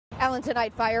Alan,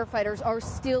 tonight firefighters are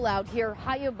still out here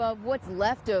high above what's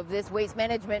left of this waste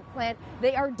management plant.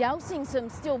 They are dousing some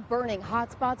still burning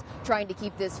hotspots, trying to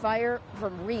keep this fire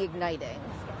from reigniting.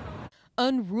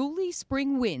 Unruly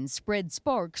spring winds spread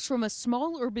sparks from a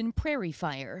small urban prairie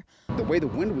fire. The way the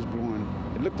wind was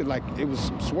blowing, it looked like it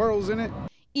was swirls in it.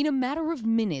 In a matter of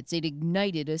minutes, it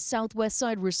ignited a Southwest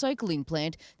Side recycling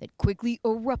plant that quickly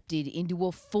erupted into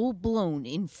a full-blown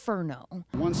inferno.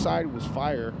 One side was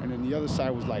fire, and then the other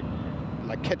side was like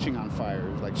catching on fire.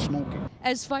 It was like smoking.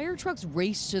 As fire trucks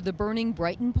raced to the burning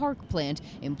Brighton Park plant,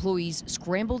 employees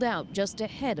scrambled out just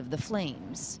ahead of the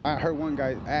flames. I heard one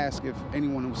guy ask if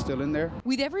anyone was still in there.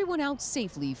 With everyone out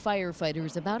safely,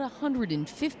 firefighters, about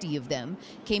 150 of them,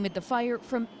 came at the fire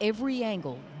from every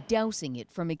angle, dousing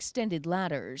it from extended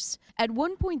ladders. At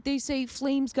one point, they say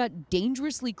flames got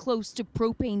dangerously close to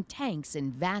propane tanks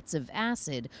and vats of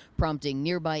acid, prompting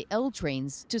nearby L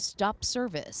trains to stop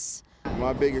service.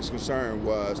 My biggest concern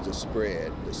was the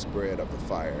spread of the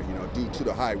fire, due to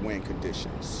the high wind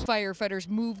conditions. Firefighters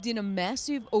moved in a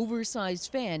massive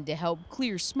oversized fan to help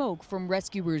clear smoke from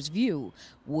rescuers' view.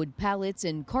 Wood pallets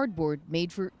and cardboard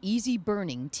made for easy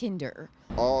burning tinder.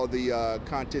 All the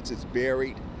contents is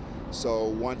buried, so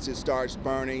once it starts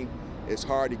burning, it's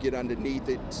hard to get underneath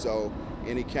it, so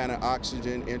any kind of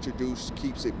oxygen introduced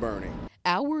keeps it burning.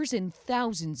 Hours and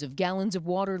thousands of gallons of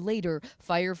water later,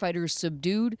 firefighters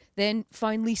subdued, then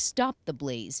finally stopped the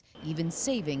blaze, even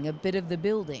saving a bit of the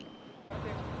building.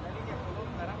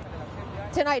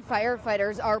 Tonight,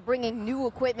 firefighters are bringing new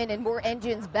equipment and more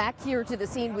engines back here to the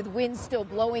scene with winds still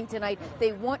blowing tonight.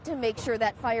 They want to make sure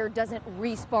that fire doesn't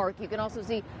re-spark. You can also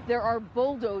see there are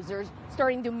bulldozers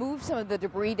starting to move some of the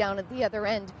debris down at the other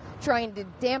end, trying to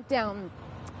damp down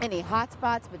any hot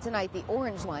spots. But tonight, the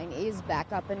orange line is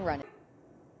back up and running.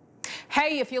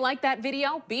 Hey, if you like that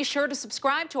video, be sure to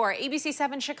subscribe to our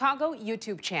ABC7 Chicago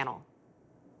YouTube channel.